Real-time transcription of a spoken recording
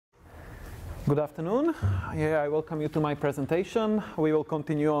Good afternoon. I welcome you to my presentation. We will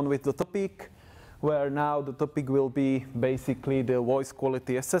continue on with the topic, where now the topic will be basically the voice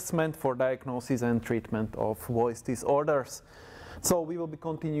quality assessment for diagnosis and treatment of voice disorders. So we will be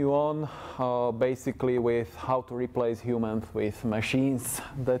continue on basically with how to replace humans with machines.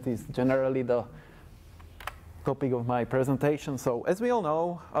 That is generally the topic of my presentation. So as we all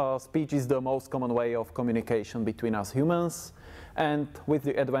know, speech is the most common way of communication between us humans. And with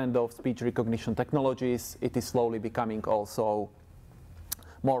the advent of speech recognition technologies, it is slowly becoming also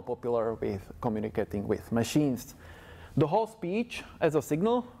more popular with communicating with machines. The whole speech as a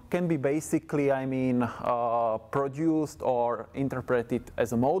signal can be basically, produced or interpreted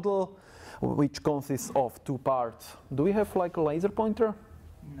as a model, which consists of two parts. Do we have like a laser pointer?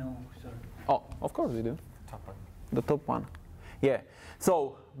 No, sir. Oh, of course we do. Top one. The top one. Yeah.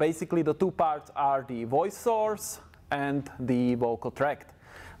 So basically the two parts are the voice source and the vocal tract.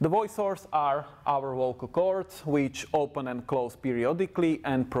 The voice source are our vocal cords, which open and close periodically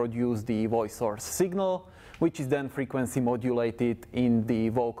and produce the voice source signal, which is then frequency modulated in the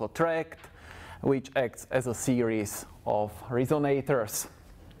vocal tract, which acts as a series of resonators.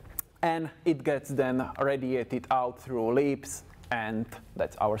 And it gets then radiated out through lips, and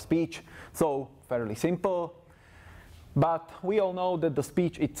that's our speech. So fairly simple. But we all know that the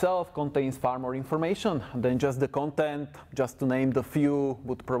speech itself contains far more information than just the content. Just to name the few,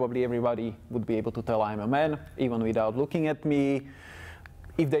 probably everybody would be able to tell I'm a man, even without looking at me.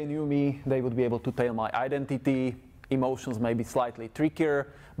 If they knew me, they would be able to tell my identity. Emotions may be slightly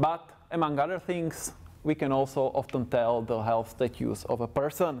trickier, but among other things, we can also often tell the health status of a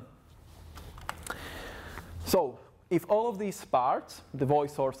person. So, if all of these parts, the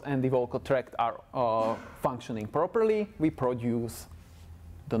voice source and the vocal tract, are functioning properly, we produce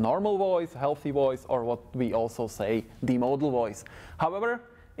the normal voice, healthy voice, or what we also say, the modal voice. However,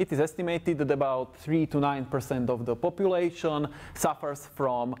 it is estimated that about 3 to 9% of the population suffers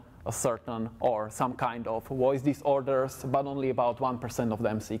from a certain or some kind of voice disorders, but only about 1% of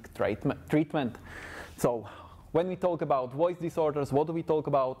them seek treatment. So, when we talk about voice disorders, what do we talk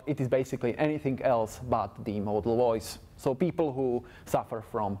about? It is basically anything else but the modal voice. So people who suffer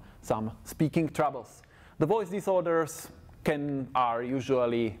from some speaking troubles. The voice disorders are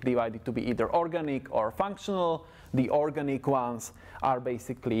usually divided to be either organic or functional. The organic ones are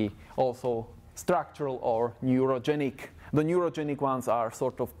basically also structural or neurogenic. The neurogenic ones are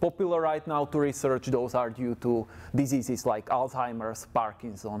sort of popular right now to research. Those are due to diseases like Alzheimer's,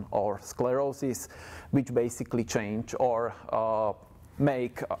 Parkinson, or sclerosis, which basically change or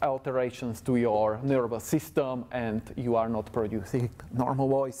make alterations to your nervous system, and you are not producing normal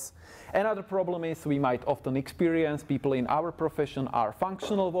voice. Another problem is we might often experience people in our profession are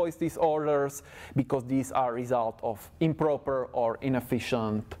functional voice disorders, because these are a result of improper or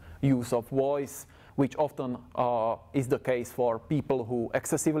inefficient use of voice, which often is the case for people who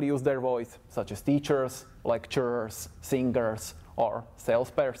excessively use their voice, such as teachers, lecturers, singers, or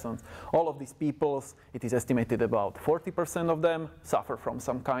salespersons. All of these people, it is estimated about 40% of them suffer from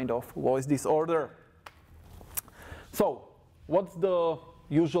some kind of voice disorder. So, what's the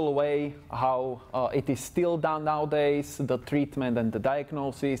usual way how it is still done nowadays, the treatment and the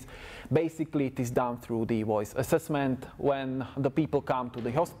diagnosis? Basically, it is done through the voice assessment. When the people come to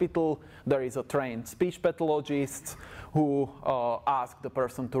the hospital, there is a trained speech pathologist who asks the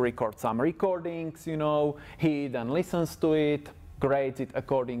person to record some recordings, he then listens to it, grades it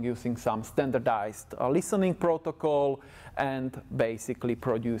according using some standardized listening protocol, and basically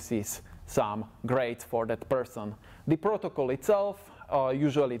produces some grades for that person. The protocol itself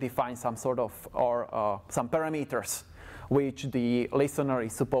usually defines some sort of some parameters which the listener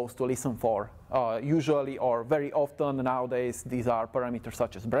is supposed to listen for. Usually or very often nowadays, these are parameters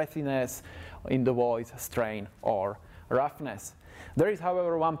such as breathiness in the voice, strain, or roughness. There is,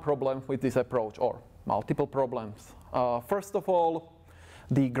 however, one problem with this approach, or multiple problems. First of all,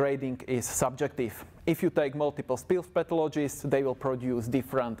 the grading is subjective. If you take multiple speech pathologists, they will produce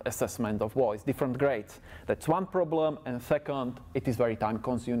different assessment of voice, different grades. That's one problem. And second, it is very time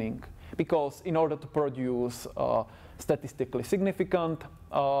consuming, because in order to produce statistically significant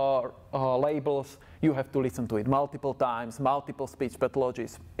labels, you have to listen to it multiple times, multiple speech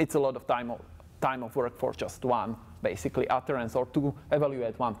pathologists. It's a lot of time of work for just one, basically, utterance, or to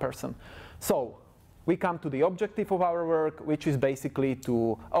evaluate one person. So we come to the objective of our work, which is basically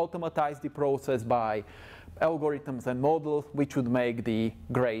to automatize the process by algorithms and models, which would make the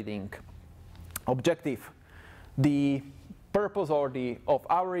grading objective. The purpose of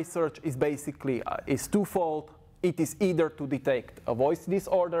our research is basically is twofold. It is either to detect a voice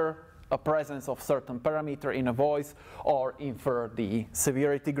disorder, a presence of certain parameter in a voice, or infer the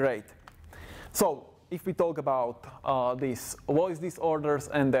severity grade. So if we talk about these voice disorders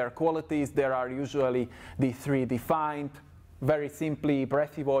and their qualities, there are usually the three defined. Very simply,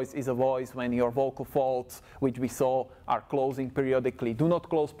 breathy voice is a voice when your vocal folds, which we saw are closing periodically, do not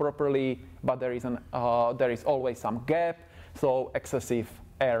close properly, but there is always some gap. So excessive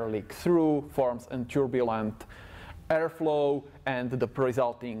air leak through forms a turbulent airflow, and the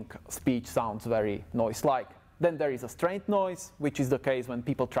resulting speech sounds very noise-like. Then there is a strained noise, which is the case when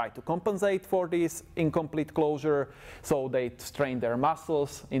people try to compensate for this incomplete closure. So they strain their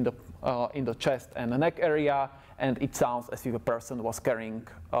muscles in the chest and the neck area, and it sounds as if a person was carrying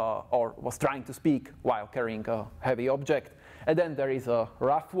or was trying to speak while carrying a heavy object. And then there is a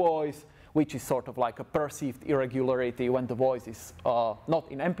rough voice, which is sort of like a perceived irregularity when the voice is not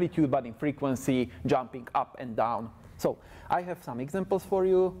in amplitude but in frequency, jumping up and down. So I have some examples for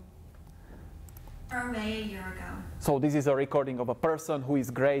you. Away a year ago. So this is a recording of a person who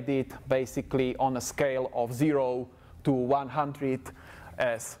is graded basically on a scale of 0 to 100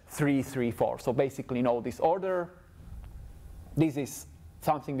 as 3, 3, 4. So basically no disorder. This is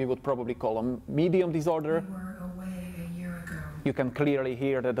something we would probably call a medium disorder. We were away a year ago. You can clearly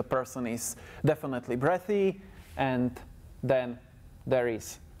hear that the person is definitely breathy, and then there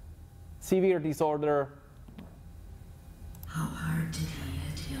is severe disorder. How hard did he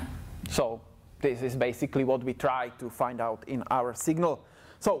hit him? So this is basically what we try to find out in our signal.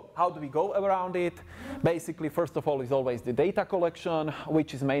 So how do we go around it? Basically, first of all, is always the data collection,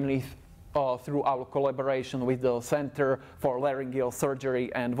 which is mainly through our collaboration with the Center for Laryngeal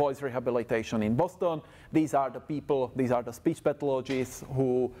Surgery and Voice Rehabilitation in Boston. These are the people, these are the speech pathologists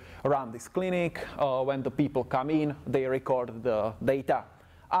who run this clinic. When the people come in, they record the data.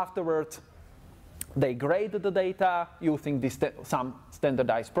 Afterwards, they grade the data using some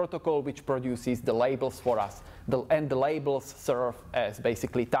standardized protocol which produces the labels for us. And the labels serve as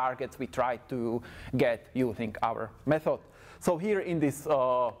basically targets we try to get using our method. So here in this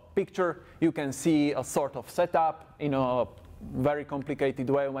picture, you can see a sort of setup in a very complicated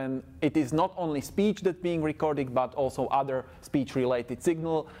way when it is not only speech that's being recorded, but also other speech-related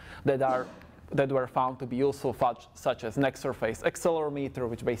signals that were found to be useful, such as neck surface accelerometer,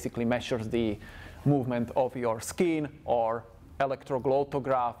 which basically measures the movement of your skin, or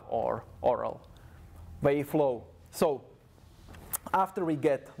electroglottograph, or oral wave flow. So after we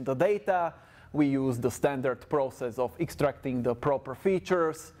get the data, we use the standard process of extracting the proper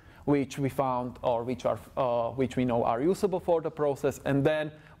features which we found or which we know are usable for the process, and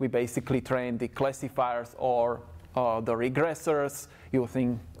then we basically train the classifiers or the regressors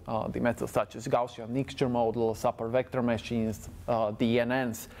using the methods such as Gaussian mixture models, upper vector machines,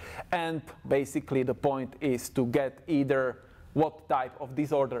 DNNs. And basically the point is to get either what type of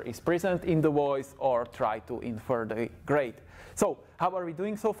disorder is present in the voice or try to infer the grade. So how are we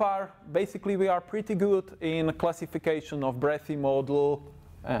doing so far? Basically we are pretty good in classification of breathy and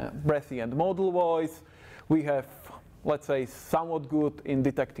modal voice. We have, let's say, somewhat good in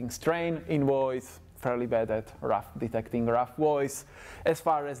detecting strain in voice, fairly bad at detecting rough voice. As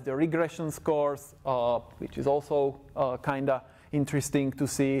far as the regression scores, which is also kind of interesting to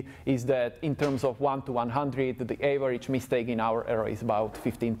see, is that in terms of 1 to 100, the average mistake in our error is about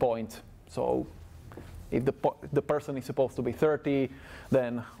 15 points. So if the person is supposed to be 30,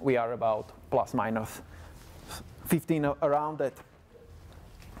 then we are about plus minus 15 around that.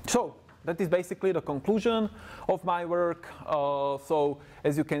 So that is basically the conclusion of my work. So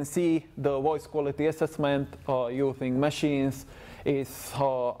as you can see, the voice quality assessment using machines is,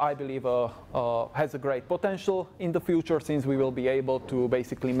 I believe, has a great potential in the future, since we will be able to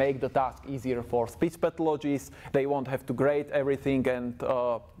basically make the task easier for speech pathologists. They won't have to grade everything and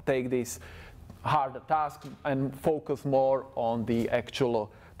take this harder task and focus more on the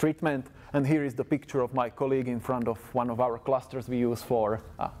actual treatment. And here is the picture of my colleague in front of one of our clusters we use for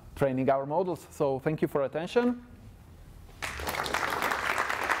training our models. So thank you for attention.